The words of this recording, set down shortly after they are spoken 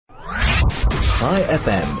Chai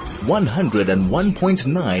FM,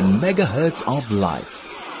 101.9 megahertz of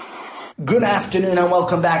life. Good afternoon and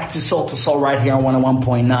welcome back to Soul to Soul right here on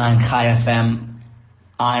 101.9 Chai FM.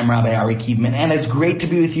 I'm Rabbi Kievman and it's great to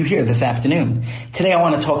be with you here this afternoon. Today I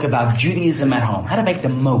want to talk about Judaism at home, how to make the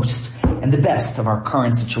most and the best of our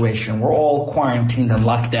current situation. We're all quarantined and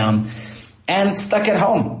locked down and stuck at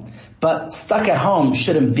home. But stuck at home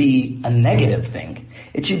shouldn't be a negative thing.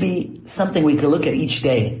 It should be something we could look at each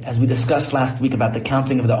day, as we discussed last week about the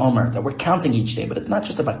counting of the Omer, that we're counting each day. But it's not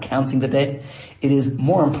just about counting the day. It is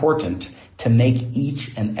more important to make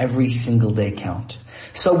each and every single day count.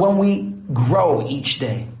 So when we grow each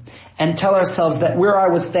day and tell ourselves that where I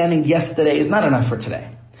was standing yesterday is not enough for today,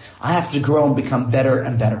 I have to grow and become better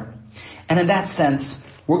and better. And in that sense,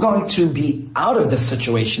 we're going to be out of this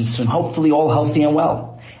situation soon, hopefully all healthy and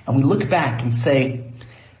well. And we look back and say,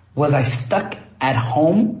 was I stuck at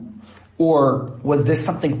home, or was there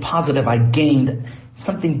something positive I gained,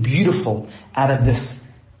 something beautiful out of this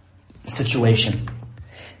situation?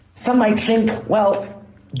 Some might think, well,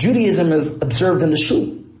 Judaism is observed in the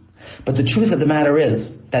shul. But the truth of the matter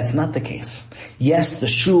is, that's not the case. Yes, the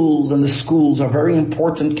shuls and the schools are very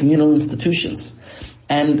important communal institutions.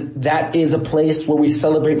 And that is a place where we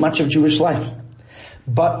celebrate much of Jewish life.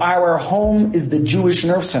 But our home is the Jewish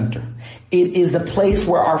nerve center. It is the place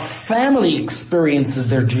where our family experiences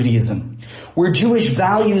their Judaism, where Jewish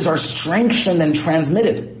values are strengthened and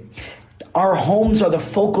transmitted. Our homes are the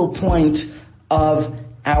focal point of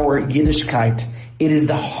our Yiddishkeit. It is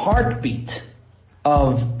the heartbeat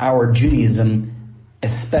of our Judaism,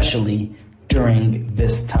 especially during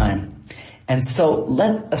this time. And so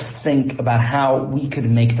let us think about how we could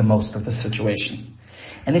make the most of the situation.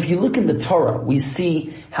 And if you look in the Torah, we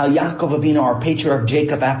see how Yaakov Avinu, our patriarch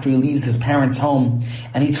Jacob, after he leaves his parents' home,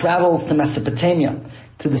 and he travels to Mesopotamia,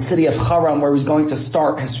 to the city of Haran, where he's going to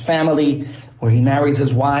start his family, where he marries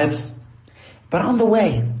his wives. But on the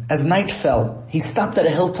way, as night fell, he stopped at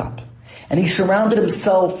a hilltop, and he surrounded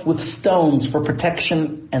himself with stones for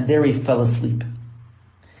protection, and there he fell asleep.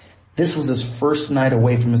 This was his first night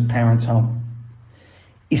away from his parents' home.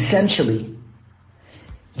 Essentially,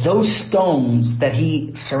 those stones that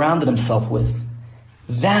he surrounded himself with,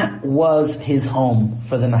 that was his home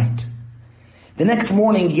for the night. The next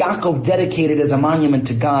morning, Yaakov dedicated as a monument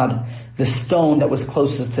to God the stone that was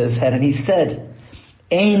closest to his head, and he said,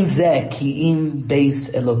 Ein zeh ki'im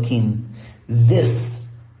beis Elokim. This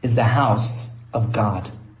is the house of God.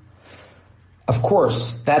 Of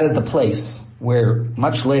course, that is the place where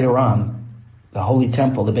much later on, the Holy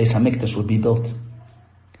Temple, the Beis HaMikdash, would be built.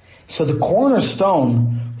 So the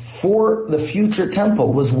cornerstone for the future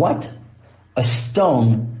temple was what? A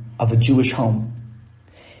stone of a Jewish home.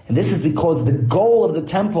 And this is because the goal of the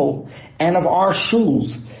temple and of our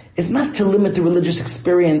shuls is not to limit the religious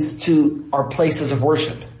experience to our places of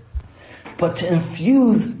worship, but to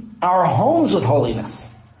infuse our homes with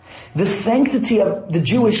holiness. The sanctity of the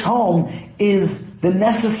Jewish home is the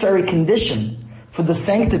necessary condition for the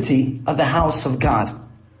sanctity of the house of God.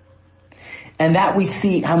 And that we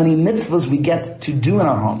see how many mitzvahs we get to do in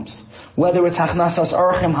our homes. Whether it's hachnasas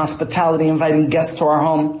orchim, hospitality, inviting guests to our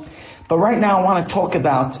home. But right now I want to talk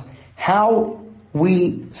about how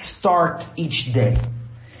we start each day.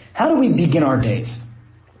 How do we begin our days?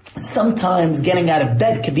 Sometimes getting out of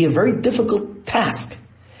bed can be a very difficult task.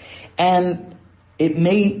 And it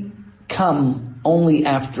may come only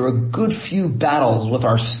after a good few battles with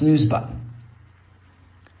our snooze button.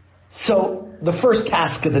 So the first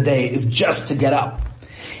task of the day is just to get up.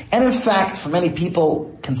 And in fact, for many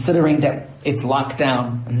people, considering that it's locked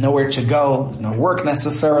down and nowhere to go, there's no work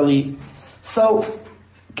necessarily, so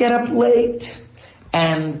get up late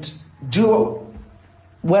and do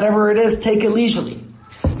whatever it is, take it leisurely.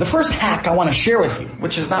 The first hack I want to share with you,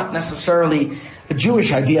 which is not necessarily a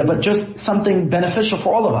Jewish idea, but just something beneficial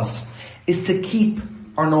for all of us, is to keep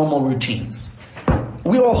our normal routines.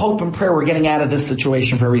 We all hope and pray we're getting out of this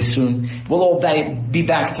situation very soon. We'll all be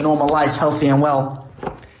back to normal life, healthy and well.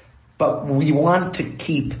 But we want to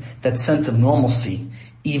keep that sense of normalcy.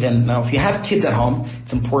 Even now, if you have kids at home,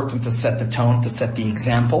 it's important to set the tone, to set the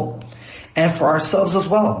example. And for ourselves as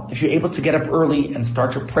well. If you're able to get up early and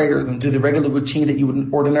start your prayers and do the regular routine that you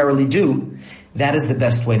would ordinarily do, that is the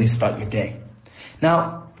best way to start your day.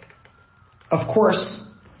 Now, of course,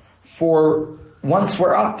 for once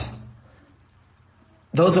we're up,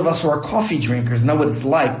 those of us who are coffee drinkers know what it's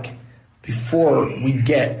like before we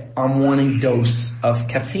get our morning dose of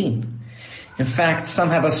caffeine. In fact, some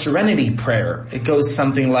have a serenity prayer. It goes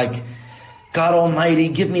something like, God Almighty,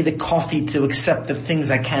 give me the coffee to accept the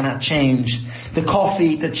things I cannot change, the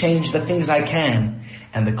coffee to change the things I can,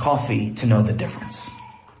 and the coffee to know the difference.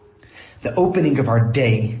 The opening of our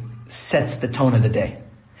day sets the tone of the day.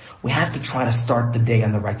 We have to try to start the day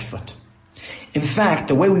on the right foot. In fact,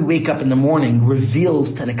 the way we wake up in the morning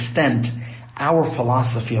reveals to an extent our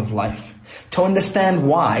philosophy of life. To understand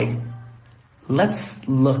why, let's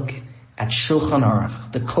look at Shulchan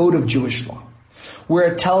Aruch, the code of Jewish law,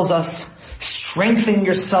 where it tells us, strengthen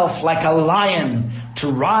yourself like a lion to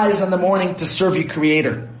rise in the morning to serve your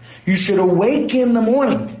Creator. You should awake in the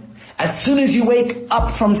morning. As soon as you wake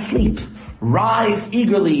up from sleep, rise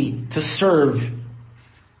eagerly to serve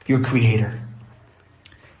your Creator.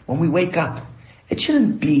 When we wake up, it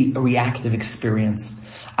shouldn't be a reactive experience.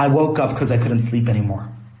 I woke up because I couldn't sleep anymore.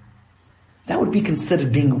 That would be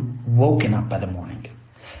considered being woken up by the morning.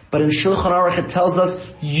 But in Shulchan Aruch it tells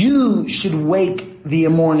us, you should wake the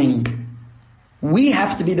morning. We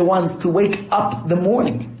have to be the ones to wake up the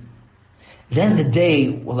morning. Then the day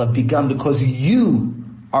will have begun because you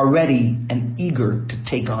are ready and eager to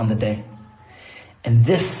take on the day. And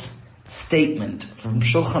this statement from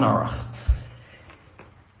Shulchan Aruch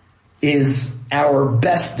is our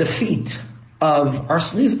best defeat of our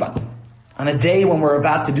snooze button. On a day when we're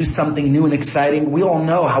about to do something new and exciting, we all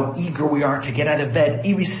know how eager we are to get out of bed,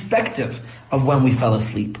 irrespective of when we fell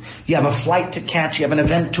asleep. You have a flight to catch, you have an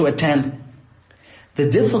event to attend. The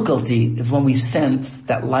difficulty is when we sense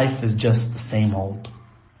that life is just the same old.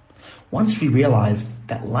 Once we realize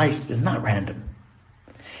that life is not random,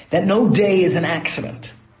 that no day is an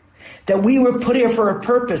accident, that we were put here for a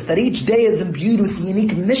purpose, that each day is imbued with a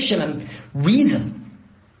unique mission and reason,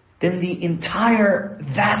 then the entire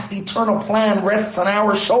vast eternal plan rests on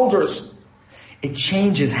our shoulders. It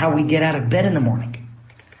changes how we get out of bed in the morning.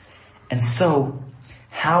 And so,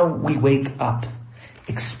 how we wake up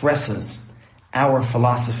expresses our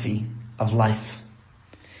philosophy of life.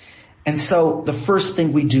 And so, the first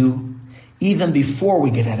thing we do, even before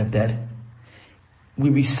we get out of bed, we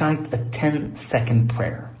recite a 10-second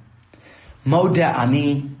prayer. Moda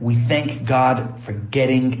Ani, we thank God for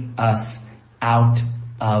getting us out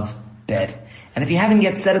of bed. And if you haven't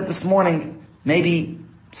yet said it this morning, maybe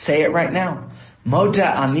say it right now. Moda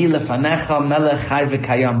Ani lefanecha melech chai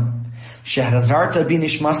v'kayam, shehazarta bi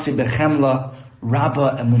nishmasi bechemla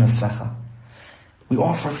rabba emunasecha. We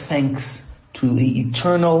offer thanks to the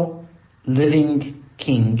eternal living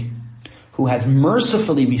King who has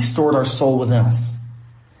mercifully restored our soul within us.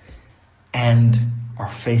 And our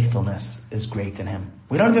faithfulness is great in Him.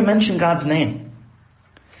 We don't even mention God's name.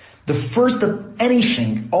 The first of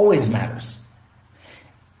anything always matters.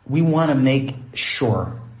 We want to make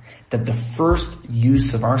sure that the first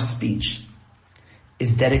use of our speech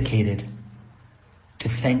is dedicated to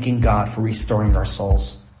thanking God for restoring our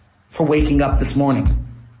souls, for waking up this morning.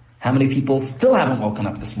 How many people still haven't woken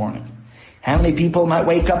up this morning? How many people might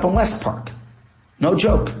wake up in West Park? No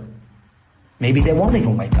joke. Maybe they won't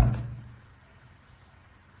even wake up.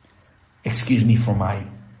 Excuse me for my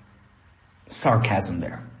sarcasm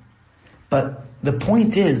there. But the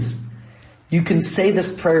point is, you can say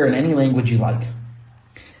this prayer in any language you like,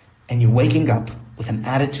 and you're waking up with an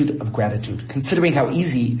attitude of gratitude. Considering how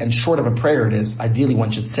easy and short of a prayer it is, ideally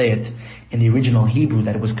one should say it in the original Hebrew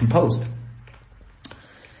that it was composed.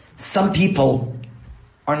 Some people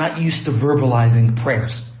are not used to verbalizing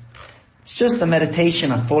prayers. It's just a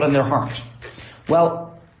meditation, a thought in their heart.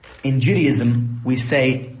 Well, in Judaism, we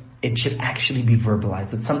say it should actually be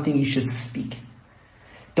verbalized. It's something you should speak.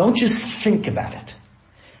 Don't just think about it.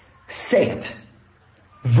 Say it.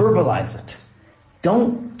 Verbalize it.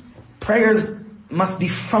 Prayers must be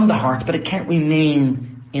from the heart, but it can't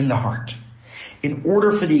remain in the heart. In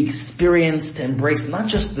order for the experience to embrace not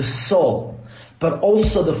just the soul, but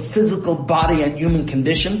also the physical body and human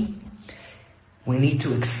condition, we need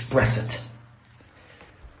to express it.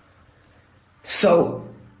 So,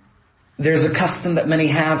 there's a custom that many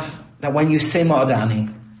have that when you say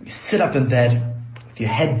Ma'adani, you sit up in bed with your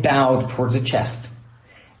head bowed towards the chest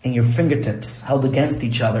and your fingertips held against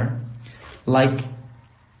each other like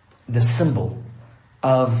the symbol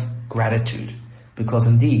of gratitude. Because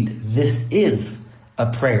indeed, this is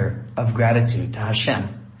a prayer of gratitude to Hashem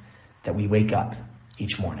that we wake up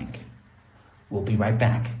each morning. We'll be right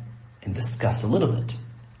back and discuss a little bit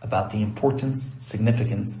about the importance,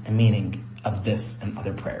 significance, and meaning of this and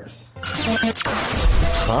other prayers.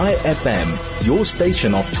 Chai FM, your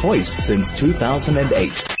station of choice since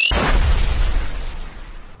 2008.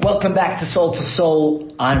 Welcome back to Soul to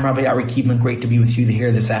Soul. I'm Rabbi Kievman. Great to be with you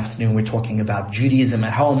here this afternoon. We're talking about Judaism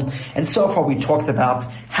at home. And so far we talked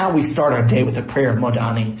about how we start our day with a prayer of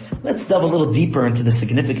Modani. Let's delve a little deeper into the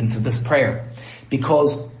significance of this prayer.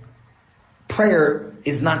 Because prayer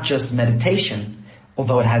is not just meditation,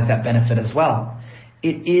 although it has that benefit as well.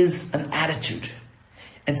 It is an attitude.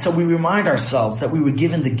 And so we remind ourselves that we were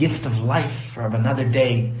given the gift of life of another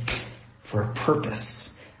day for a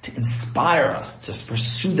purpose, to inspire us to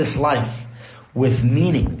pursue this life with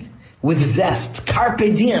meaning, with zest, carpe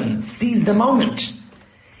diem, seize the moment.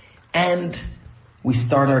 And we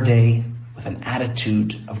start our day with an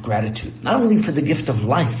attitude of gratitude, not only for the gift of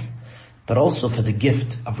life, but also for the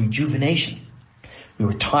gift of rejuvenation. We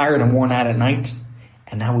were tired and worn out at night,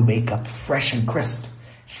 and now we wake up fresh and crisp.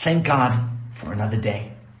 Thank God for another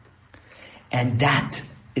day. And that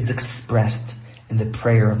is expressed in the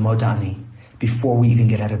prayer of Modani before we even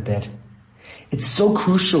get out of bed. It's so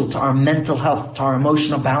crucial to our mental health, to our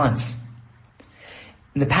emotional balance.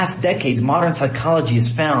 In the past decades, modern psychology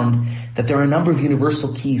has found that there are a number of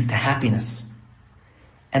universal keys to happiness.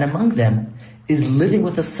 And among them is living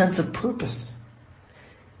with a sense of purpose.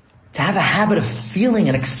 To have a habit of feeling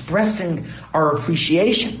and expressing our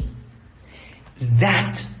appreciation.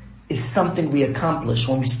 That is something we accomplish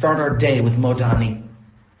when we start our day with Modani.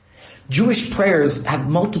 Jewish prayers have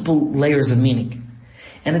multiple layers of meaning.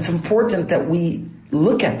 And it's important that we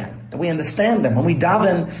look at them, that we understand them. When we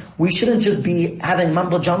daven, we shouldn't just be having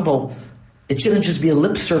mumbo jumbo. It shouldn't just be a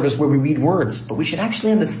lip service where we read words, but we should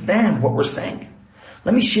actually understand what we're saying.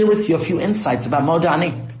 Let me share with you a few insights about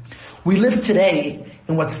Modani. We live today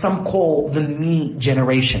in what some call the me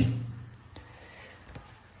generation.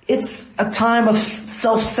 It's a time of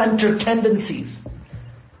self-centered tendencies.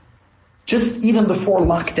 Just even before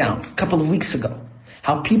lockdown, a couple of weeks ago,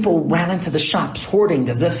 how people ran into the shops hoarding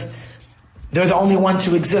as if they're the only ones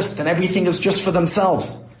who exist and everything is just for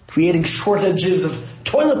themselves, creating shortages of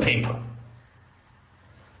toilet paper.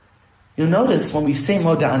 You'll notice when we say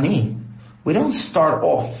Modani, we don't start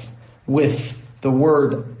off with the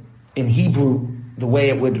word in Hebrew the way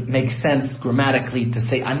it would make sense grammatically to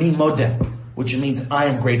say Ani Modeh, which means I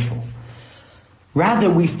am grateful.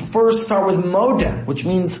 Rather, we first start with Modeh, which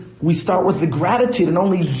means we start with the gratitude, and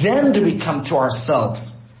only then do we come to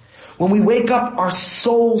ourselves. When we wake up, our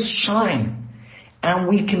souls shine, and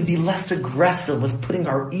we can be less aggressive with putting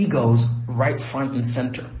our egos right front and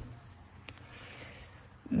center.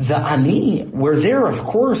 The Ani, we're there, of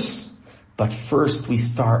course, but first we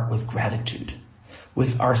start with gratitude,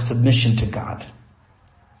 with our submission to God.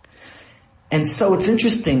 And so it's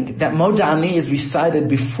interesting that Modani is recited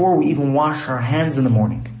before we even wash our hands in the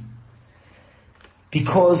morning.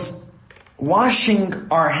 Because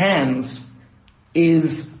washing our hands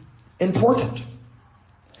is important.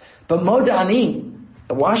 But Modani,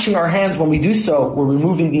 washing our hands, when we do so, we're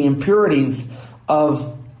removing the impurities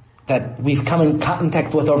that we've come in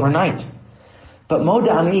contact with overnight. But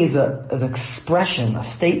Modani is an expression, a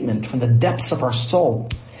statement from the depths of our soul.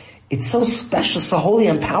 It's so special, so holy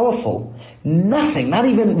and powerful. Nothing, not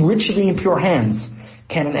even ritually impure hands,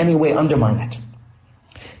 can in any way undermine it.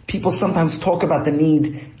 People sometimes talk about the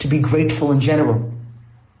need to be grateful in general,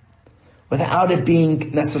 without it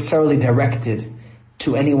being necessarily directed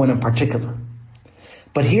to anyone in particular.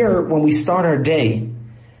 But here, when we start our day,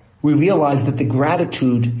 we realize that the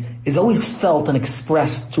gratitude is always felt and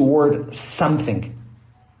expressed toward something.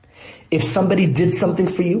 If somebody did something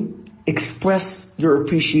for you, express your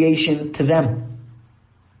appreciation to them.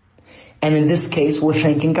 And in this case, we're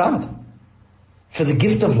thanking God. For the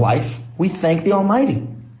gift of life, we thank the Almighty.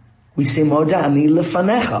 We say, Modani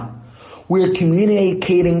lefanecha. We're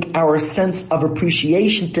communicating our sense of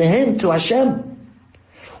appreciation to Him, to Hashem.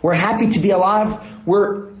 We're happy to be alive.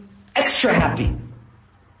 We're extra happy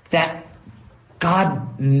that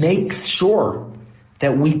God makes sure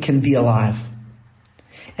that we can be alive.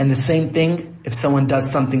 And the same thing, if someone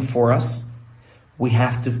does something for us, we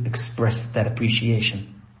have to express that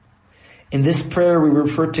appreciation. In this prayer, we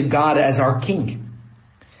refer to God as our King.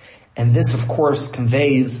 And this, of course,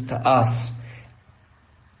 conveys to us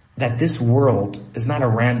that this world is not a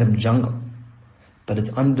random jungle, but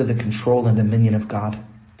it's under the control and dominion of God.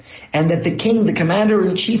 And that the King, the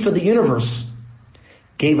Commander-in-Chief of the universe,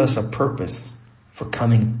 gave us a purpose for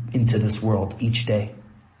coming into this world each day.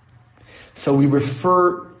 So we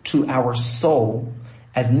refer to our soul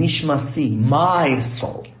as Nishmasi, my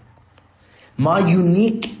soul. My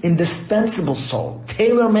unique, indispensable soul,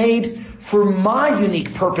 tailor-made for my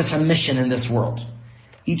unique purpose and mission in this world.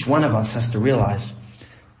 Each one of us has to realize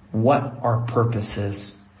what our purpose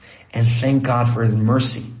is and thank God for His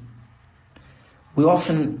mercy. We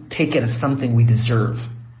often take it as something we deserve.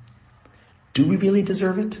 Do we really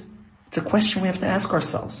deserve it? It's a question we have to ask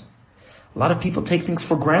ourselves. A lot of people take things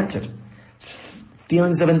for granted.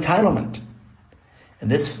 Feelings of entitlement.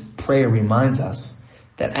 And this prayer reminds us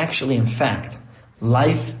that actually, in fact,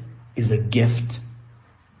 life is a gift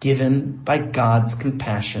given by God's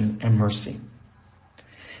compassion and mercy.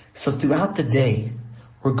 So throughout the day,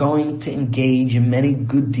 We're going to engage in many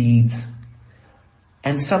good deeds.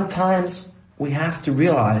 And sometimes we have to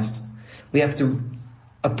realize, we have to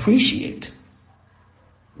appreciate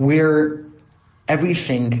where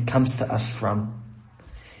everything comes to us from.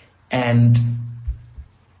 And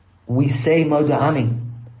we say Moda'ani.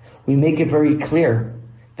 We make it very clear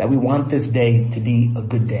that we want this day to be a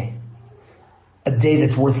good day. A day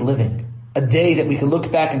that's worth living. A day that we can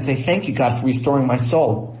look back and say, thank you, God, for restoring my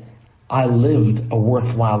soul. I lived a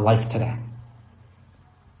worthwhile life today.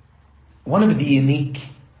 One of the unique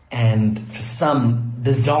and, for some,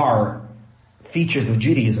 bizarre features of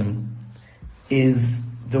Judaism is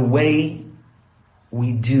the way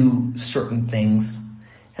we do certain things,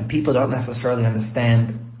 and people don't necessarily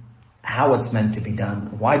understand how it's meant to be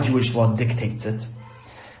done, why Jewish law dictates it.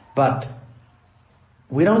 But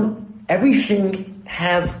everything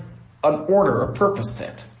has an order, a purpose to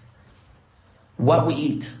it. What we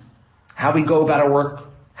eat, how we go about our work,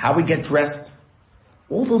 how we get dressed,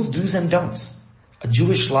 all those do's and don'ts. A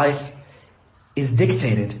Jewish life is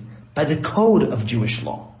dictated by the code of Jewish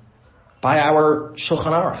law, by our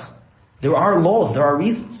Shulchan Aruch. There are laws, there are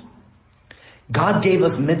reasons. God gave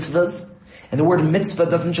us mitzvahs, and the word mitzvah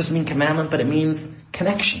doesn't just mean commandment, but it means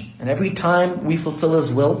connection. And every time we fulfill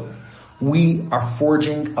His will, we are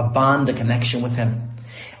forging a bond, a connection with Him.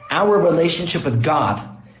 Our relationship with God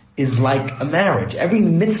is like a marriage. Every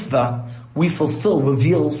mitzvah we fulfill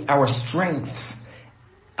reveals our strengths,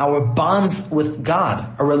 our bonds with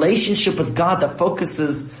God. A relationship with God that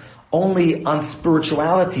focuses only on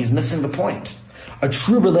spirituality is missing the point. A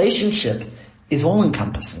true relationship is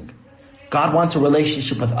all-encompassing. God wants a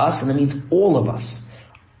relationship with us, and that means all of us,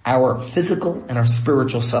 our physical and our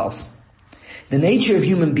spiritual selves. The nature of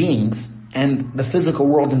human beings and the physical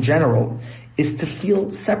world in general is to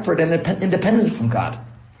feel separate and independent from God.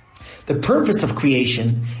 The purpose of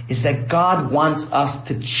creation is that God wants us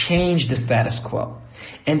to change the status quo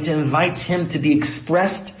and to invite Him to be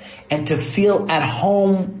expressed and to feel at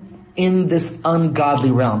home in this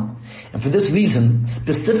ungodly realm. And for this reason,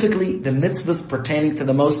 specifically the mitzvahs pertaining to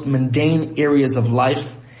the most mundane areas of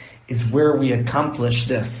life is where we accomplish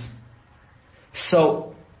this.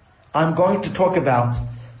 So, I'm going to talk about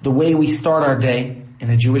the way we start our day in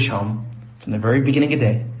a Jewish home from the very beginning of the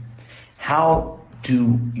day. How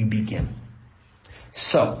do you begin?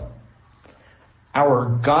 So,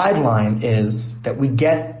 our guideline is that we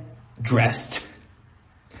get dressed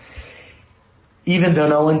even though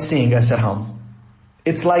no one's seeing us at home.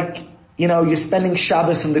 It's like, you're spending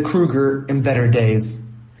Shabbos in the Kruger in better days.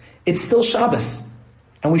 It's still Shabbos,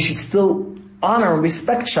 and we should still honor and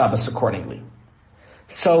respect Shabbos accordingly.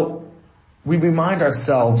 So, we remind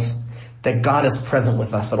ourselves that God is present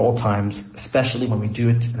with us at all times, especially when we do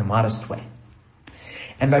it in a modest way.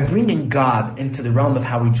 And by bringing God into the realm of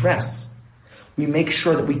how we dress, we make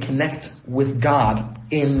sure that we connect with God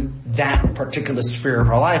in that particular sphere of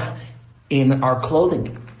our life, in our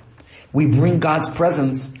clothing. We bring God's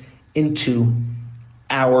presence into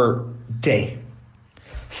our day.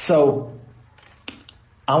 So,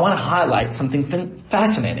 I want to highlight something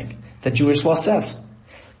fascinating that Jewish law says.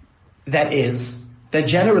 That is, that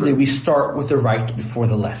generally we start with the right before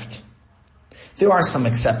the left. There are some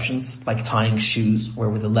exceptions, like tying shoes, where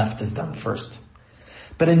the left is done first.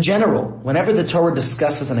 But in general, whenever the Torah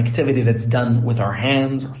discusses an activity that's done with our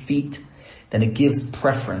hands or feet, then it gives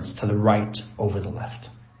preference to the right over the left.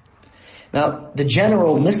 Now, the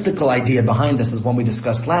general mystical idea behind this is one we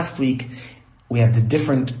discussed last week. We have the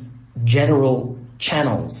different general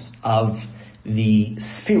channels of the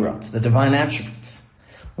Sfirot, the divine attributes.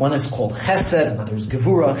 One is called Chesed, another is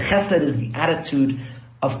Gevura. Chesed is the attitude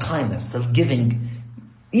of kindness, of giving,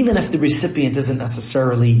 even if the recipient isn't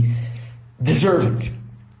necessarily deserving.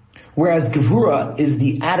 Whereas Gevura is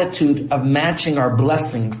the attitude of matching our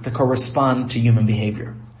blessings to correspond to human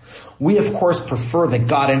behavior. We, of course, prefer that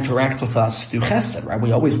God interact with us through Chesed, right?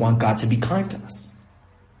 We always want God to be kind to us.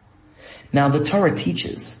 Now, the Torah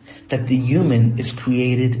teaches that the human is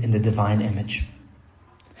created in the divine image.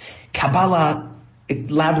 Kabbalah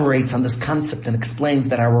elaborates on this concept and explains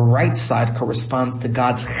that our right side corresponds to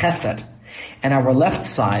God's Chesed and our left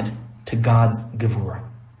side to God's Gevura.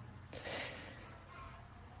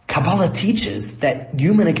 Kabbalah teaches that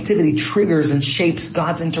human activity triggers and shapes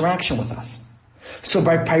God's interaction with us. So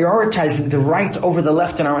by prioritizing the right over the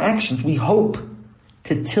left in our actions, we hope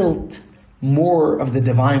to tilt more of the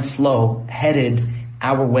divine flow headed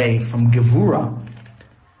our way from Gevura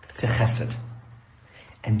to Chesed.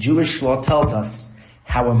 And Jewish law tells us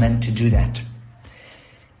how we're meant to do that.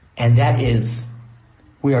 And that is,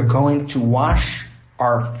 we are going to wash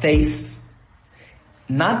our face,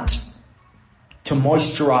 not to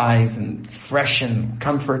moisturize and freshen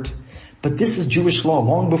comfort. But this is Jewish law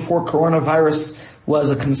long before coronavirus was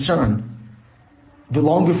a concern.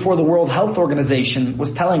 Long before the World Health Organization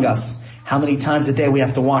was telling us how many times a day we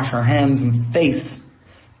have to wash our hands and face.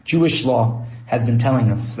 Jewish law has been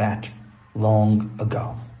telling us that long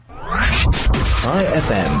ago. Chai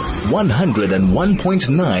FM,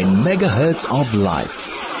 101.9 megahertz of life.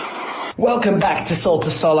 Welcome back to Soul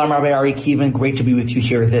to Soul. I'm Rabbi Kievman. Great to be with you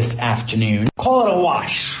here this afternoon. Call it a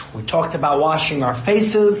wash. We talked about washing our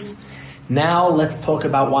faces. Now let's talk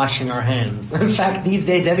about washing our hands. In fact, these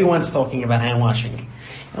days everyone's talking about hand washing.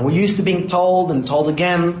 And we're used to being told and told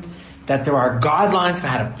again that there are guidelines for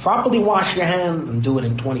how to properly wash your hands and do it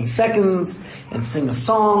in 20 seconds and sing a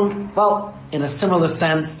song. Well, in a similar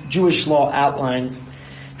sense, Jewish law outlines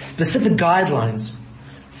specific guidelines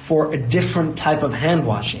for a different type of hand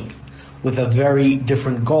washing with a very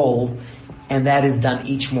different goal, and that is done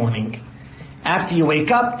each morning. After you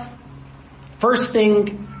wake up, first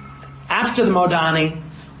thing after the Modani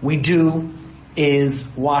we do is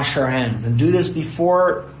wash our hands. And do this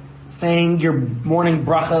before saying your morning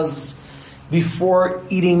brachas, before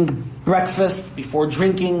eating breakfast, before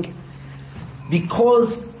drinking.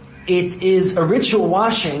 Because it is a ritual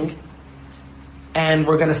washing, and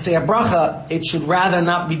we're going to say a bracha, it should rather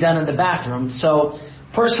not be done in the bathroom. So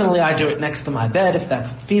personally, I do it next to my bed, if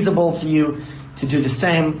that's feasible for you to do the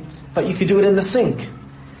same. But you could do it in the sink.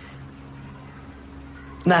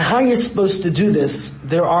 Now, how you're supposed to do this,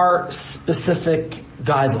 there are specific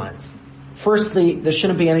guidelines. Firstly, there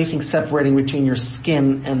shouldn't be anything separating between your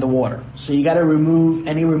skin and the water. So you got to remove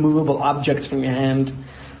any removable objects from your hand,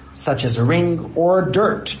 such as a ring or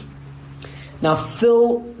dirt. Now,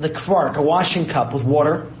 fill the kvart, a washing cup, with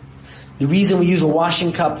water. The reason we use a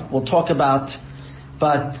washing cup, we'll talk about,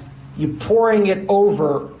 but you're pouring it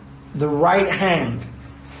over the right hand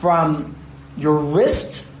from your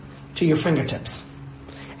wrist to your fingertips.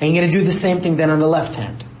 And you're going to do the same thing then on the left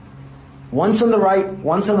hand. Once on the right,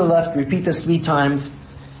 once on the left. Repeat this 3 times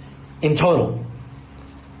in total.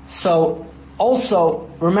 So also,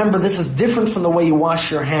 remember, this is different from the way you wash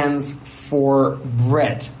your hands for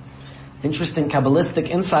bread. Interesting Kabbalistic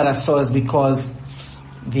insight I saw is because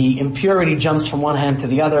the impurity jumps from one hand to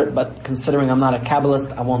the other, but considering I'm not a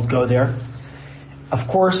Kabbalist, I won't go there. Of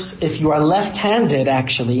course, if you are left-handed,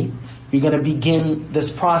 actually, you're going to begin this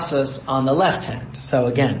process on the left hand. So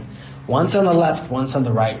again, once on the left, once on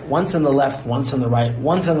the right, once on the left, once on the right,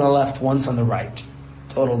 once on the left, once on the right.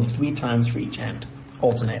 Total of 3 times for each hand,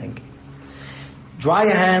 alternating. Dry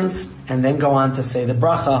your hands, and then go on to say the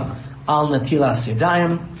bracha al natilas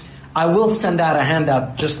yadayim. I will send out a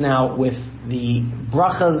handout just now with the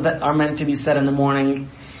brachas that are meant to be said in the morning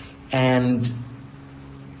and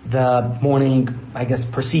the morning,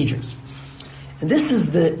 procedures. And this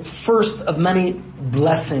is the first of many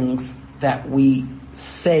blessings that we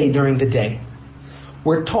say during the day.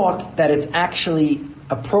 We're taught that it's actually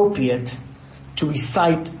appropriate to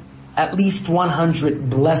recite at least 100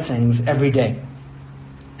 blessings every day.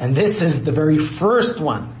 And this is the very first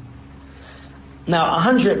one. Now,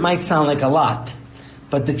 100 might sound like a lot,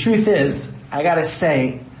 but the truth is, I gotta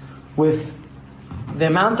say, with the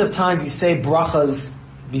amount of times you say brachas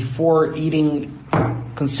before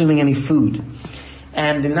consuming any food,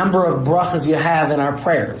 and the number of brachas you have in our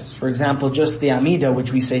prayers, for example, just the Amidah,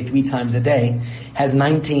 which we say 3 times a day, has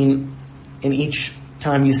 19 in each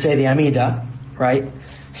time you say the Amidah, right?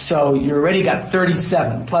 So you already got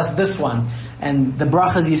 37, plus this one, and the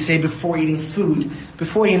brachas you say before eating food.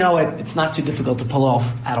 Before you know it, it's not too difficult to pull off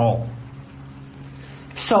at all.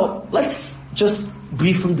 So let's just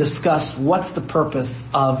briefly discuss what's the purpose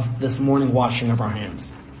of this morning washing of our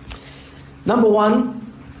hands. Number one,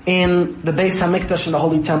 in the Beis HaMikdash, in the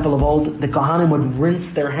Holy Temple of old, the Kohanim would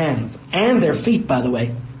rinse their hands, and their feet, by the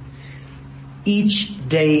way, each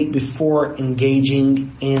day before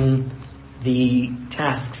engaging in the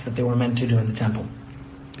tasks that they were meant to do in the temple.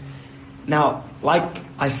 Now, like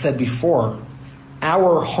I said before,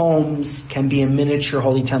 our homes can be a miniature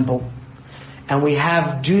holy temple, and we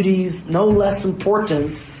have duties no less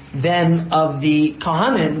important than of the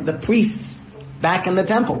Kohanim, the priests, back in the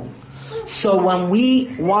temple. So when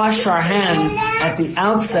we wash our hands at the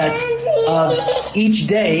outset of each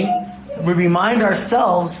day, we remind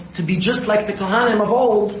ourselves to be just like the Kohanim of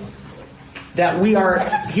old, that we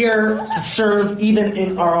are here to serve even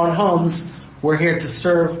in our own homes. We're here to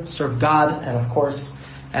serve God, and of course,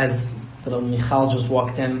 as little Michal just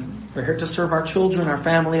walked in, we're here to serve our children, our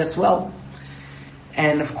family as well.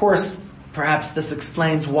 And of course, perhaps this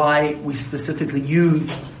explains why we specifically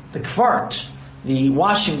use the kvart, the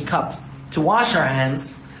washing cup, to wash our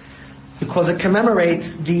hands, because it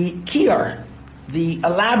commemorates the kiyar, the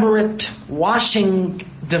elaborate washing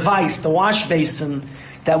device, the wash basin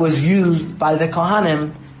that was used by the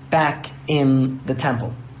Kohanim back in the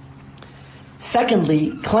temple.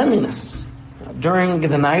 Secondly, cleanliness. During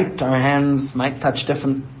the night, our hands might touch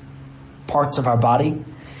different parts of our body.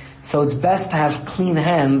 So it's best to have clean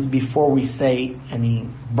hands before we say any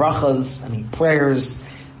brachas, any prayers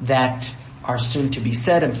that are soon to be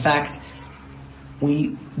said. In fact,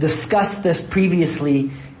 we discussed this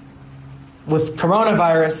previously with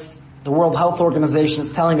coronavirus. The World Health Organization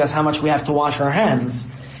is telling us how much we have to wash our hands.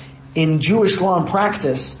 In Jewish law and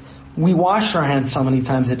practice, we wash our hands so many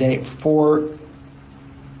times a day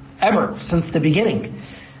ever since the beginning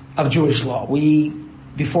of Jewish law.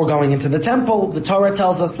 Before going into the temple, the Torah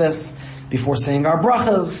tells us this, before saying our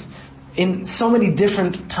brachas, in so many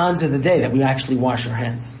different times of the day that we actually wash our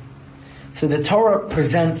hands. So the Torah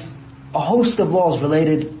presents a host of laws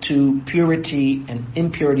related to purity and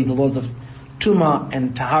impurity, the laws of Tumah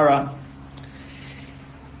and Tahara.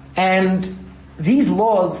 And these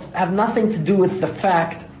laws have nothing to do with the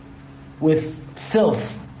fact, with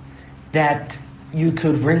filth, that you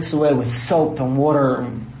could rinse away with soap and water.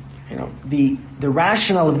 The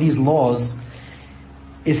rationale of these laws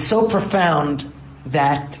is so profound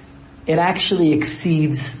that it actually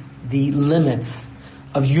exceeds the limits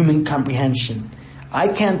of human comprehension. I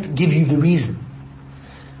can't give you the reason.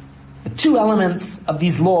 The two elements of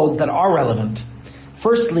these laws that are relevant.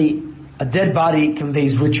 Firstly, a dead body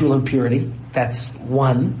conveys ritual impurity. That's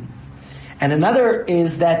one. And another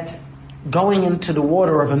is that going into the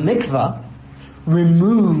water of a mikvah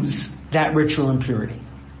removes that ritual impurity.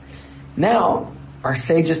 Now, our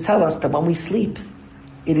sages tell us that when we sleep,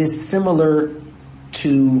 it is similar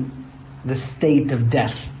to the state of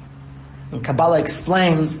death. And Kabbalah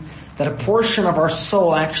explains that a portion of our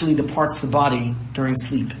soul actually departs the body during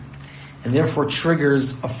sleep, and therefore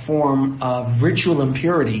triggers a form of ritual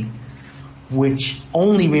impurity which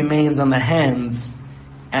only remains on the hands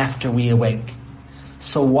after we awake.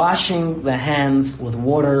 So washing the hands with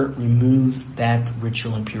water removes that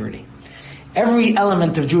ritual impurity. Every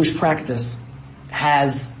element of Jewish practice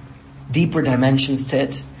has deeper dimensions to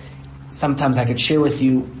it. Sometimes I could share with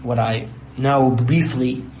you what I know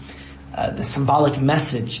briefly, the symbolic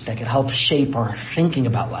message that could help shape our thinking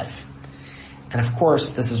about life. And of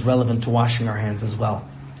course, this is relevant to washing our hands as well.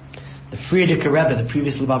 The Frierdiker Rebbe, the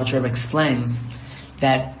previous Lubavitcher Rebbe, explains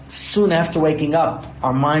that soon after waking up,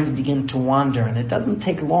 our minds begin to wander, and it doesn't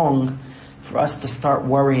take long for us to start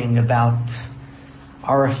worrying about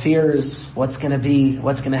our fears, what's going to be,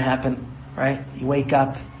 what's going to happen, right? You wake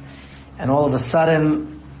up, and all of a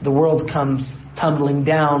sudden, the world comes tumbling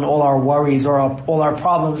down, all our worries, all our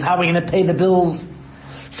problems, how are we going to pay the bills?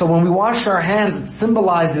 So when we wash our hands, it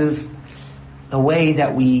symbolizes the way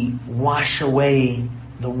that we wash away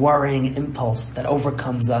the worrying impulse that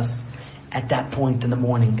overcomes us at that point in the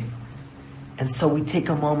morning. And so we take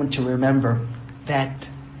a moment to remember that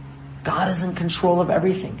God is in control of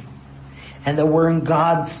everything. And that we're in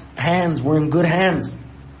God's hands, we're in good hands.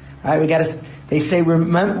 Right? They say,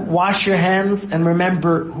 wash your hands and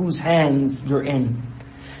remember whose hands you're in.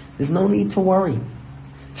 There's no need to worry.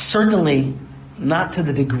 Certainly not to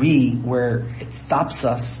the degree where it stops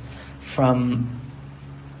us from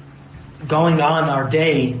going on our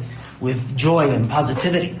day with joy and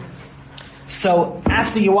positivity. So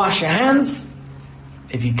after you wash your hands,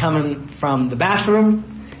 if you come in from the bathroom,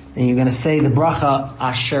 then you're going to say the bracha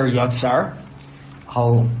Asher Yotzar.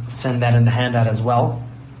 I'll send that in the handout as well.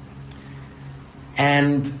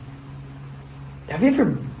 And have you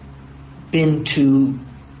ever been to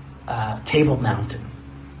Table Mountain?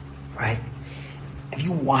 Right? Have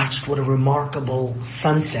you watched what a remarkable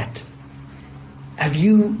sunset? Have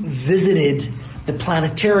you visited the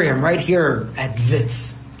planetarium right here at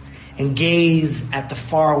Witz and gaze at the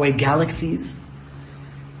faraway galaxies?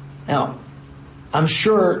 Now, I'm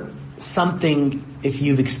sure something, if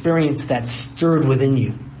you've experienced that, stirred within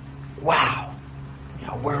you. Wow.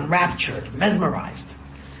 We're enraptured, mesmerized.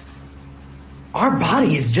 Our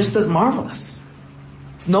body is just as marvelous.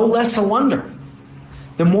 It's no less a wonder.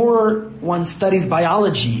 The more one studies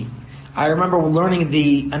biology, I remember learning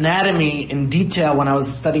the anatomy in detail when I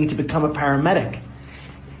was studying to become a paramedic.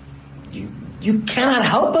 You cannot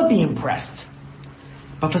help but be impressed.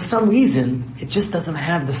 But for some reason, it just doesn't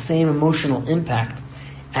have the same emotional impact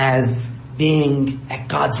as being at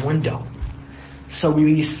God's window. So we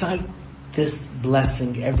recite this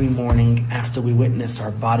blessing every morning after we witness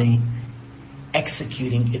our body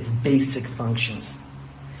executing its basic functions.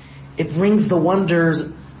 It brings the wonders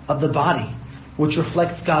of the body, which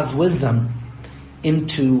reflects God's wisdom,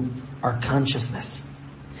 into our consciousness.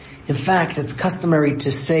 In fact, it's customary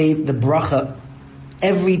to say the bracha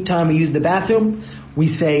every time we use the bathroom, we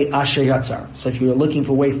say Asher Yatzar. So if you're looking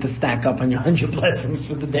for ways to stack up on your 100 blessings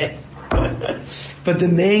for the day. But the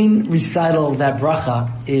main recital of that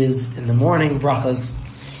bracha is in the morning brachas.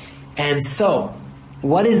 And so,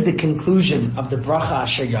 what is the conclusion of the bracha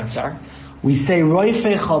Asher Yatzar? We say,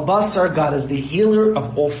 Roifei Chal Basar, God is the healer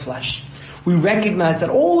of all flesh. We recognize that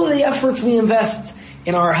all of the efforts we invest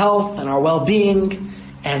in our health and our well-being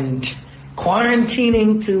and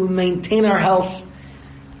quarantining to maintain our health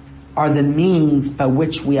are the means by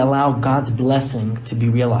which we allow God's blessing to be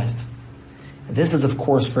realized. And this is, of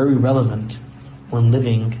course, very relevant when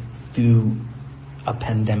living through a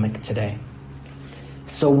pandemic today.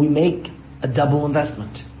 So we make a double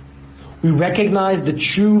investment. We recognize the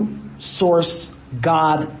true source,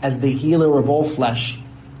 God, as the healer of all flesh,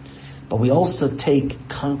 but we also take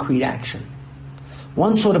concrete action.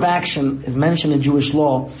 One sort of action is mentioned in Jewish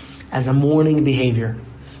law as a morning behavior.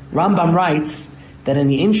 Rambam writes that in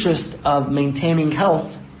the interest of maintaining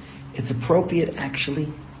health, it's appropriate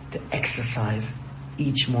actually to exercise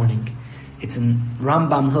each morning. It's in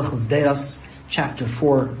Rambam Hilchos Deos, chapter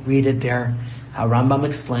 4, read it there, how Rambam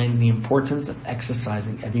explains the importance of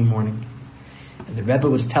exercising every morning. And the Rebbe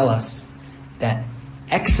would tell us that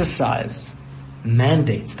exercise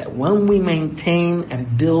mandates that when we maintain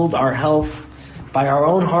and build our health by our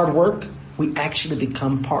own hard work, we actually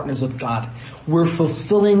become partners with God. We're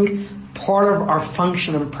fulfilling part of our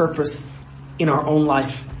function and purpose in our own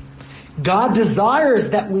life. God desires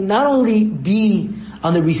that we not only be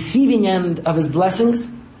on the receiving end of His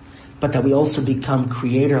blessings, but that we also become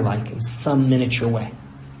creator-like in some miniature way.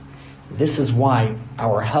 This is why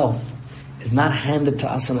our health is not handed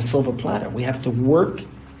to us on a silver platter. We have to work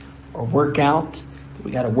or work out, but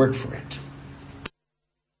we got to work for it.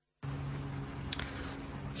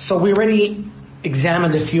 So we already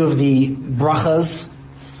examined a few of the brachas,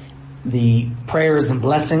 the prayers and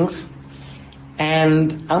blessings,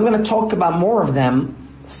 and I'm going to talk about more of them.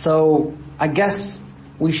 So I guess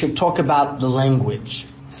we should talk about the language,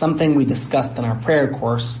 something we discussed in our prayer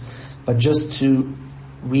course, but just to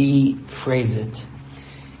rephrase it.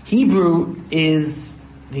 Hebrew is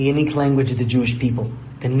the unique language of the Jewish people,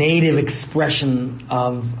 the native expression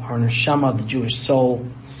of our neshama, the Jewish soul.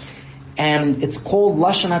 And it's called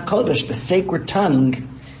Lashon HaKodesh, the sacred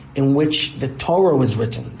tongue in which the Torah was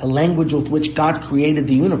written, the language with which God created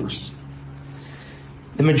the universe.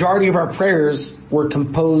 The majority of our prayers were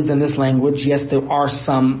composed in this language. Yes, there are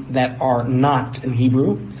some that are not in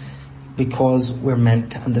Hebrew because we're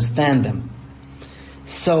meant to understand them.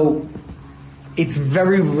 So it's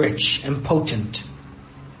very rich and potent,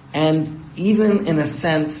 and even in a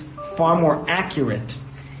sense far more accurate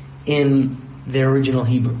in the original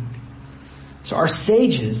Hebrew. So our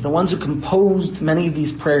sages, the ones who composed many of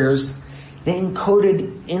these prayers, they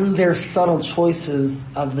encoded in their subtle choices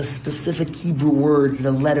of the specific Hebrew words,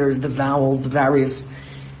 the letters, the vowels, the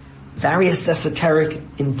various esoteric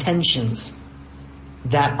intentions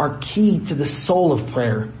that are key to the soul of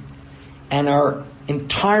prayer and are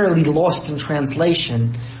entirely lost in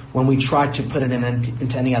translation when we try to put it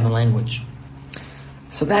into any other language.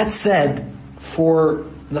 So that said, for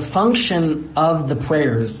the function of the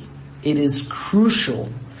prayers, it is crucial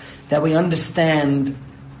that we understand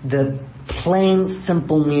the plain,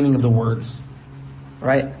 simple meaning of the words.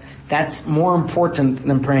 Right? That's more important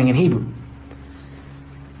than praying in Hebrew.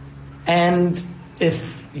 And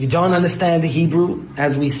if you don't understand the Hebrew,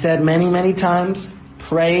 as we said many, many times,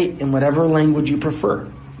 pray in whatever language you prefer.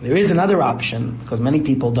 There is another option, because many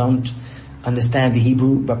people don't understand the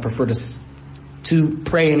Hebrew, but prefer to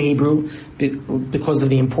pray in Hebrew because of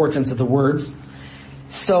the importance of the words.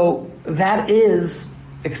 So that is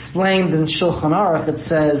explained in Shulchan Aruch. It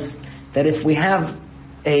says that if we have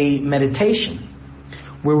a meditation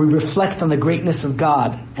where we reflect on the greatness of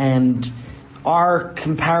God and our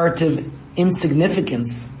comparative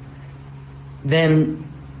insignificance,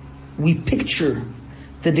 then we picture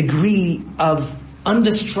the degree of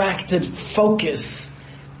undistracted focus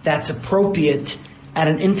that's appropriate at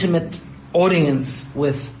an intimate audience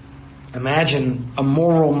with, imagine, a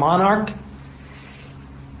moral monarch,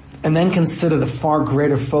 and then consider the far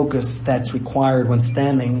greater focus that's required when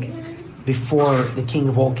standing before the King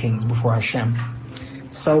of all kings, before Hashem.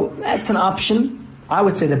 So that's an option. I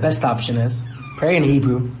would say the best option is pray in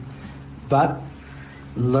Hebrew, but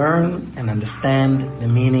learn and understand the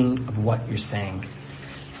meaning of what you're saying.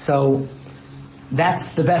 So that's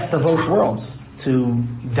the best of both worlds. To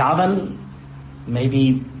daven,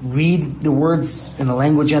 maybe read the words in a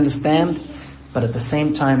language you understand, but at the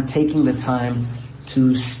same time taking the time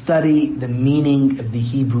to study the meaning of the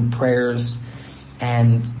Hebrew prayers.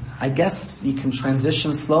 And I guess you can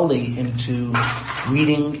transition slowly into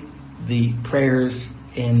reading the prayers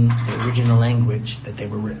in the original language that they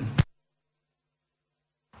were written.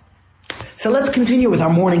 So let's continue with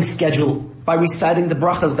our morning schedule by reciting the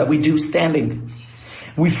brachas that we do standing.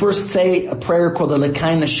 We first say a prayer called the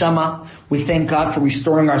Lekai Neshama. We thank God for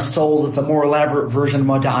restoring our souls. It's a more elaborate version of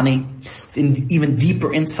Moda'ani, with even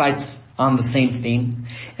deeper insights on the same theme.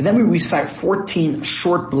 And then we recite 14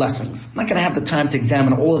 short blessings. I'm not going to have the time to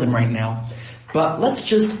examine all of them right now, but let's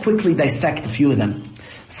just quickly dissect a few of them.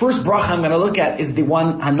 First bracha I'm going to look at is the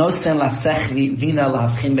one, Hanosen Lasechri Vina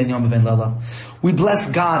Lahavchin Ben Yom Ben Lela. We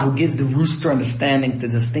bless God who gives the rooster understanding to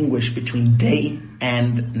distinguish between day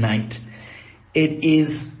and night. It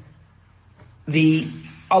is the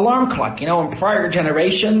alarm clock. In prior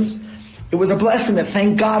generations, it was a blessing that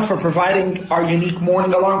thank God for providing our unique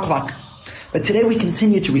morning alarm clock. But today we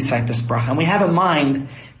continue to recite this bracha, and we have in mind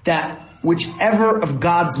that whichever of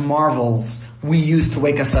God's marvels we use to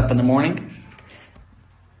wake us up in the morning,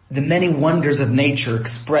 the many wonders of nature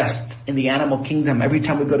expressed in the animal kingdom, every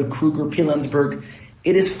time we go to Kruger, Pilansberg,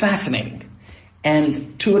 it is fascinating.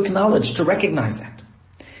 And to acknowledge, to recognize that.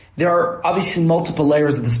 There are obviously multiple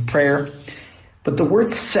layers of this prayer, but the word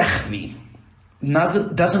sechvi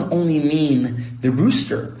doesn't only mean the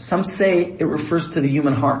rooster. Some say it refers to the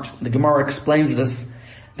human heart. The Gemara explains this,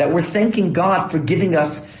 that we're thanking God for giving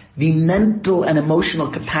us the mental and emotional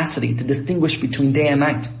capacity to distinguish between day and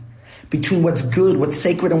night, between what's good, what's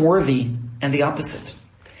sacred and worthy, and the opposite.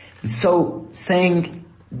 And so saying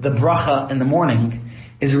the bracha in the morning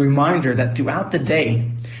is a reminder that throughout the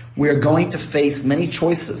day, we are going to face many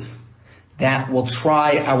choices that will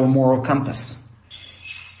try our moral compass,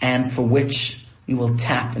 and for which we will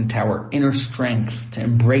tap into our inner strength to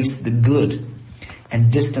embrace the good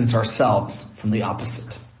and distance ourselves from the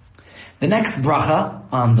opposite. The next bracha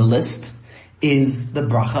on the list is the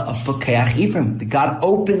bracha of Pokeach Ivrim. The God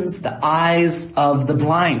opens the eyes of the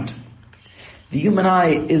blind. The human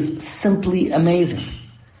eye is simply amazing.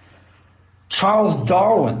 Charles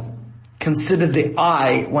Darwin considered the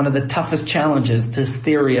eye one of the toughest challenges to his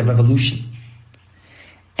theory of evolution.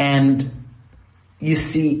 And you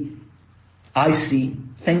see, I see,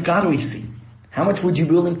 thank God we see. How much would you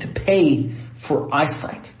be willing to pay for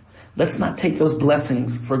eyesight? Let's not take those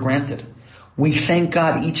blessings for granted. We thank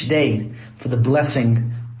God each day for the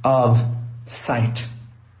blessing of sight.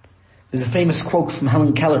 There's a famous quote from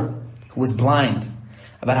Helen Keller, who was blind,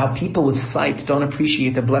 about how people with sight don't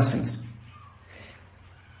appreciate their blessings.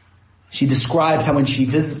 She describes how when she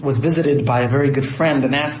was visited by a very good friend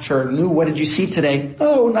and asked her, "Nu, what did you see today?"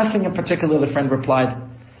 "Oh, nothing in particular," the friend replied.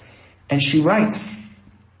 And she writes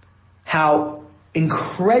how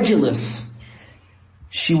incredulous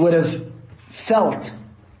she would have felt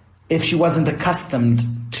if she wasn't accustomed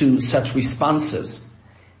to such responses.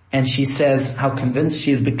 And she says how convinced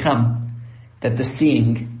she has become that the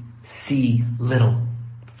seeing see little.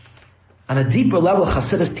 On a deeper level,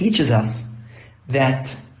 Chassidus teaches us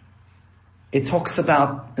that it talks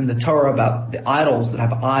about, in the Torah, about the idols that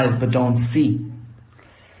have eyes but don't see.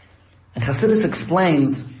 And Chassidus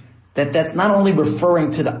explains that that's not only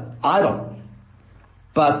referring to the idol,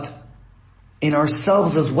 but in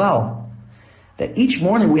ourselves as well. That each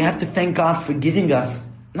morning we have to thank God for giving us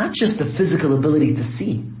not just the physical ability to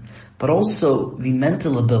see, but also the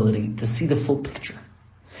mental ability to see the full picture,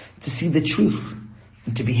 to see the truth,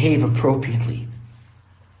 and to behave appropriately.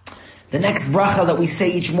 The next bracha that we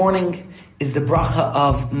say each morning is the bracha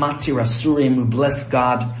of Matir Asurim, who bless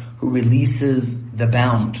God who releases the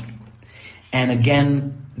bound. And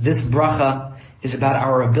again, this bracha is about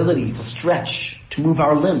our ability to stretch, to move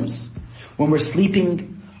our limbs. When we're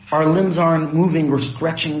sleeping, our limbs aren't moving or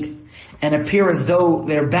stretching and appear as though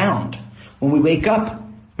they're bound. When we wake up,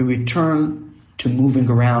 we return to moving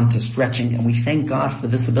around, to stretching, and we thank God for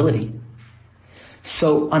this ability.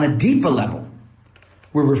 So on a deeper level,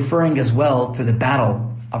 we're referring as well to the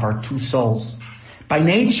battle of our two souls. By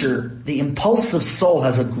nature, the impulsive soul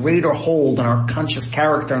has a greater hold on our conscious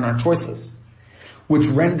character and our choices, which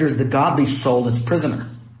renders the godly soul its prisoner.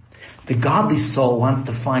 The godly soul wants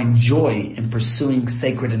to find joy in pursuing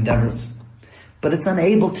sacred endeavors, but it's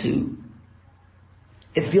unable to.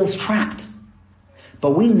 It feels trapped.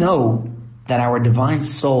 But we know that our divine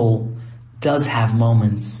soul does have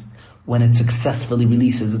moments when it successfully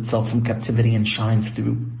releases itself from captivity and shines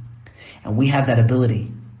through. And we have that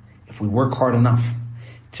ability, if we work hard enough,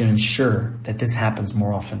 to ensure that this happens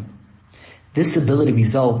more often. This ability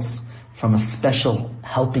results from a special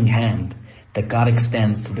helping hand that God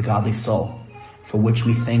extends to the godly soul, for which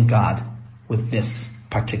we thank God with this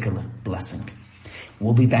particular blessing.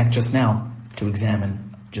 We'll be back just now to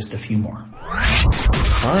examine just a few more.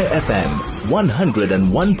 High FM,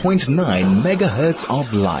 101.9 megahertz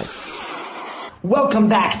of life. Welcome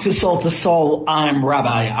back to Soul to Soul. I'm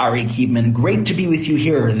Rabbi Ari Kievman. Great to be with you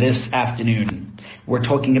here this afternoon. We're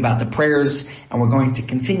talking about the prayers, and we're going to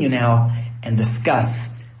continue now and discuss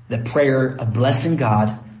the prayer of blessing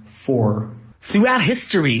God for. Throughout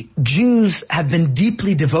history, Jews have been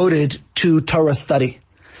deeply devoted to Torah study.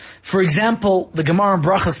 For example, the Gemara in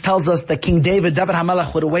Brachos tells us that King David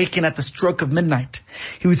HaMelech, would awaken at the stroke of midnight.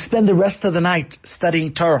 He would spend the rest of the night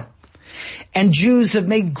studying Torah. And Jews have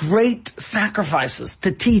made great sacrifices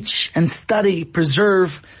to teach and study,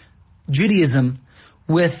 preserve Judaism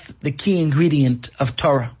with the key ingredient of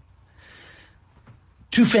Torah.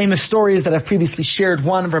 Two famous stories that I've previously shared.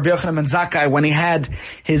 One of Rabbi Yochanan ben Zakkai, when he had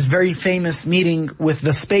his very famous meeting with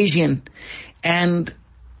Vespasian, and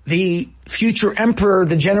the future emperor,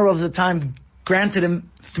 the general of the time, granted him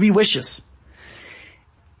 3 wishes.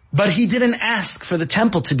 But he didn't ask for the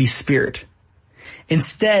temple to be spared.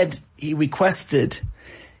 Instead, he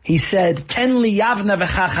said, Ten li Yavna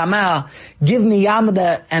v'chachamah, give me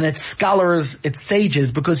Yavna and its scholars, its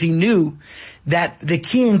sages, because he knew that the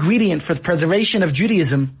key ingredient for the preservation of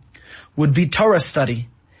Judaism would be Torah study.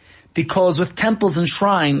 Because with temples and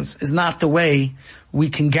shrines is not the way we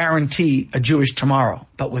can guarantee a Jewish tomorrow.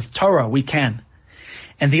 But with Torah, we can.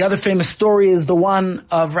 And the other famous story is the one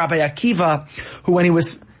of Rabbi Akiva, who when he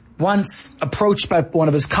was once approached by one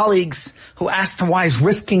of his colleagues who asked him why he's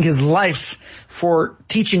risking his life for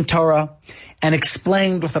teaching Torah, and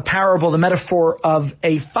explained with a parable the metaphor of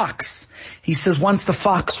a fox. He says once the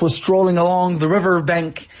fox was strolling along the river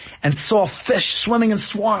bank and saw fish swimming in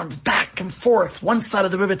swarms back and forth, one side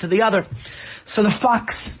of the river to the other. So the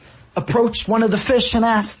fox approached one of the fish and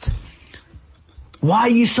asked, "Why are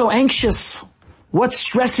you so anxious? What's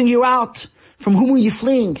stressing you out? From whom are you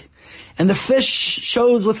fleeing?" And the fish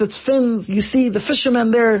shows with its fins, you see the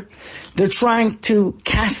fishermen there, they're trying to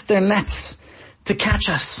cast their nets to catch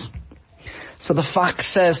us. So the fox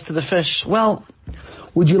says to the fish, "Well,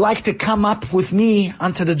 would you like to come up with me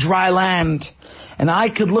onto the dry land, and I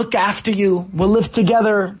could look after you? We'll live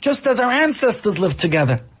together just as our ancestors lived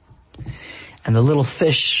together." And the little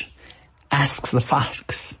fish asks the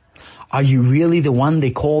fox, "Are you really the one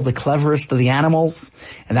they call the cleverest of the animals?"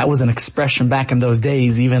 And that was an expression back in those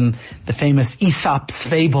days, even the famous Aesop's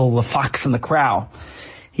fable, the fox and the crow.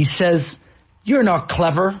 He says, "You're not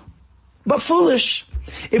clever, but foolish.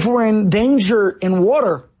 If we're in danger in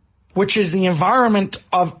water, which is the environment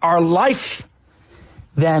of our life,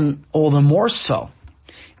 then all the more so,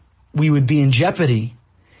 we would be in jeopardy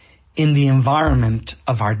in the environment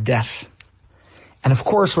of our death." And of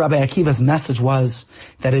course, Rabbi Akiva's message was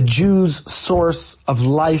that a Jew's source of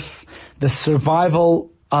life, the survival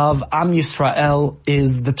of Am Yisrael,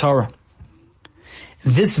 is the Torah.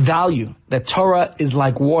 This value, that Torah is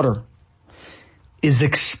like water, is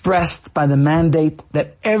expressed by the mandate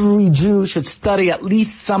that every Jew should study at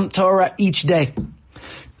least some Torah each day.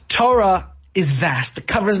 Torah is vast. It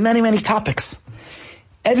covers many, many topics.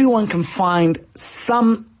 Everyone can find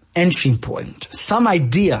some entry point, some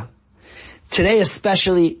idea. Today,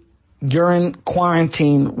 especially during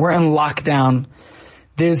quarantine, we're in lockdown.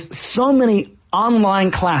 There's so many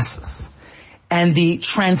online classes, and the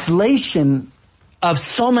translation of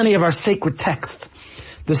so many of our sacred texts.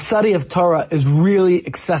 The study of Torah is really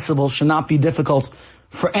accessible, should not be difficult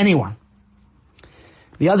for anyone.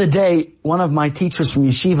 The other day, one of my teachers from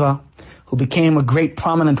yeshiva, who became a great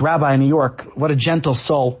prominent rabbi in New York, what a gentle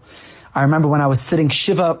soul. I remember when I was sitting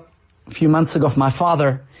Shiva a few months ago with my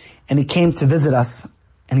father, and he came to visit us,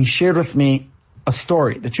 and he shared with me a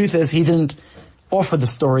story. The truth is, he didn't offer the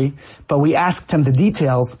story, but we asked him the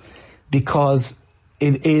details because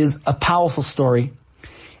it is a powerful story.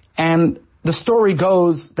 And the story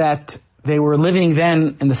goes that they were living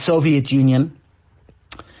then in the Soviet Union,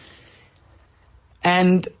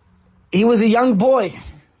 and he was a young boy.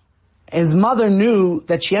 His mother knew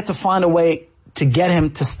that she had to find a way to get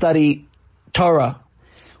him to study Torah,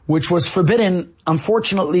 which was forbidden,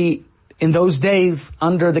 unfortunately, in those days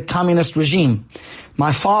under the communist regime.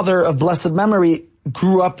 My father of blessed memory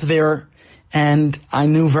grew up there, and I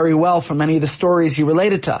knew very well from many of the stories he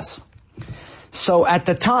related to us. So at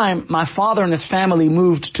the time, my father and his family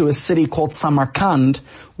moved to a city called Samarkand,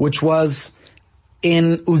 which was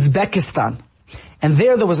in Uzbekistan. And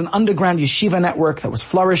there was an underground yeshiva network that was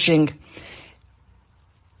flourishing.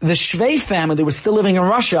 The Shvei family, they were still living in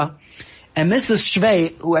Russia, and Mrs.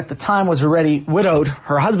 Shvei, who at the time was already widowed,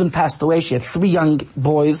 her husband passed away. She had 3 young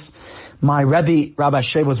boys. My Rabbi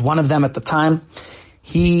Shvei, was one of them at the time.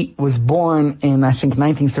 He was born in, I think,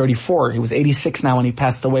 1934. He was 86 now when he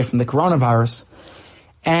passed away from the coronavirus.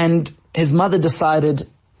 And his mother decided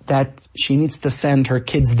that she needs to send her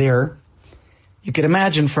kids there. You could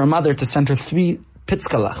imagine for a mother to send her 3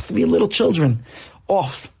 pitzkalach, 3 little children,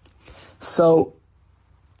 off. So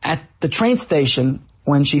at the train station,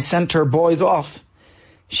 when she sent her boys off,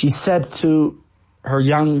 she said to her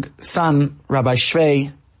young son, Rabbi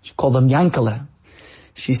Shvei, she called him Yankele,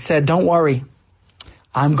 she said, don't worry,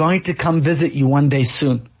 I'm going to come visit you one day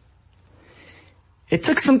soon. It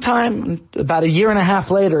took some time. About 1.5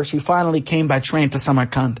 years later, she finally came by train to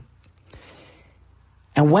Samarkand.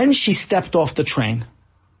 And when she stepped off the train,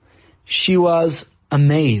 she was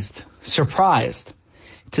amazed, surprised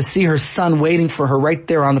to see her son waiting for her right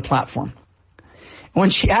there on the platform. When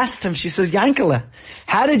she asked him, she says, Yankele,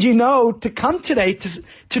 how did you know to come today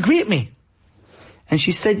to greet me? And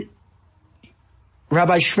she said,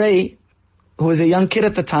 Rabbi Shvei, who was a young kid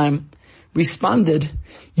at the time, responded,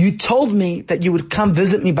 you told me that you would come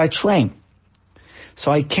visit me by train. So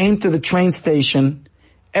I came to the train station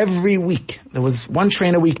every week. There was 1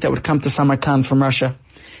 train a week that would come to Samarkand from Russia.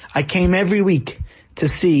 I came every week to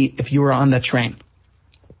see if you were on that train.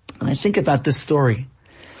 And I think about this story.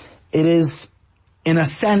 It is, in a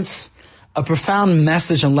sense, a profound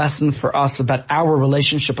message and lesson for us about our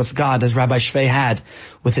relationship with God, as Rabbi Shvei had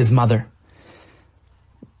with his mother.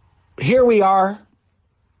 Here we are,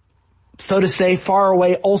 so to say, far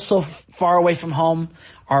away, also far away from home.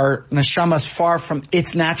 Our neshama is far from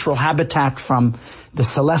its natural habitat, from the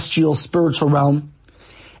celestial, spiritual realm.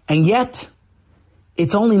 And yet,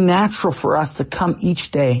 it's only natural for us to come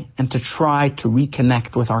each day and to try to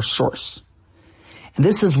reconnect with our source. And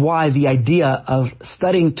this is why the idea of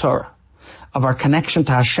studying Torah, of our connection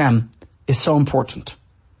to Hashem, is so important.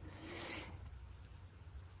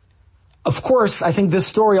 Of course, I think this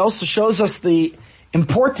story also shows us the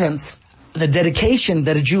importance, the dedication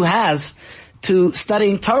that a Jew has to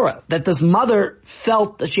studying Torah, that this mother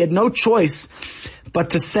felt that she had no choice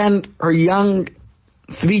but to send her young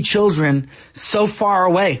 3 children so far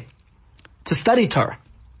away to study Torah.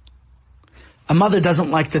 A mother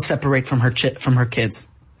doesn't like to separate from her kids.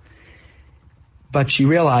 But she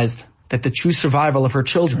realized that the true survival of her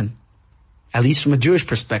children, at least from a Jewish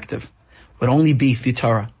perspective, would only be through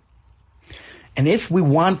Torah. And if we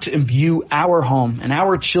want to imbue our home and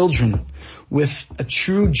our children with a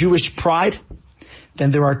true Jewish pride,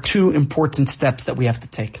 then there are 2 important steps that we have to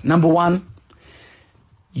take. Number 1,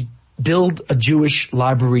 you build a Jewish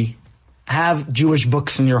library. Have Jewish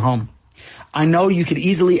books in your home. I know you could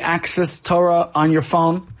easily access Torah on your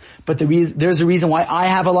phone, but there's a reason why I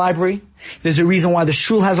have a library. There's a reason why the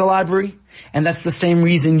shul has a library, and that's the same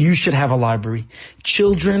reason you should have a library.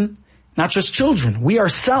 Children, not just children, we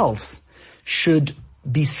ourselves should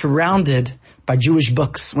be surrounded by Jewish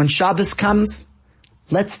books. When Shabbos comes,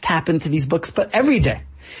 let's tap into these books, but every day.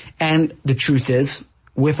 And the truth is,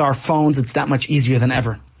 with our phones, it's that much easier than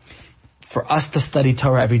ever for us to study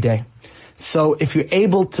Torah every day. So if you're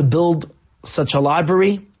able to build such a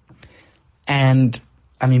library, and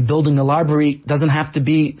building a library doesn't have to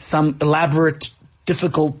be some elaborate,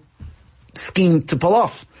 difficult scheme to pull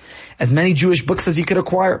off. As many Jewish books as you could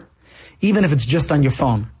acquire, even if it's just on your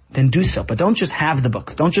phone, then do so. But don't just have the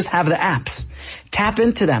books. Don't just have the apps. Tap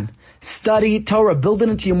into them. Study Torah. Build it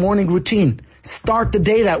into your morning routine. Start the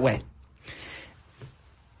day that way.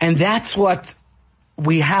 And that's what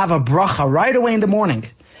we have, a bracha right away in the morning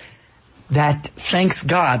that thanks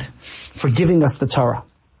God for giving us the Torah.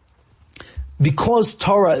 Because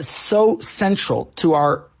Torah is so central to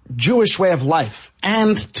our Jewish way of life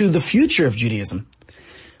and to the future of Judaism,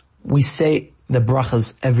 we say the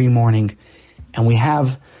brachas every morning. And we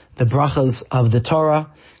have the brachas of the Torah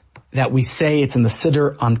that we say. It's in the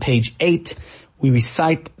Siddur on page 8. We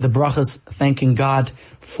recite the brachas thanking God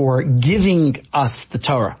for giving us the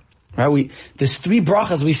Torah. Right? There's 3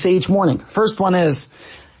 brachas we say each morning. First one is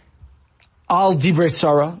Al Divrei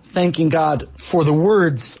Torah, thanking God for the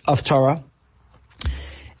words of Torah.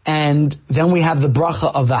 And then we have the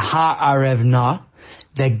bracha of the Ha'arev Na,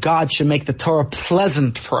 that God should make the Torah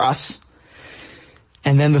pleasant for us.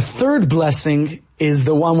 And then the third blessing is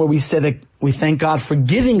the one where we say that we thank God for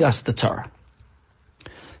giving us the Torah.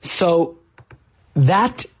 So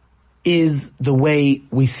that is the way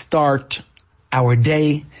we start our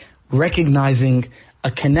day, recognizing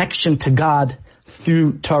a connection to God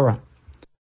through Torah.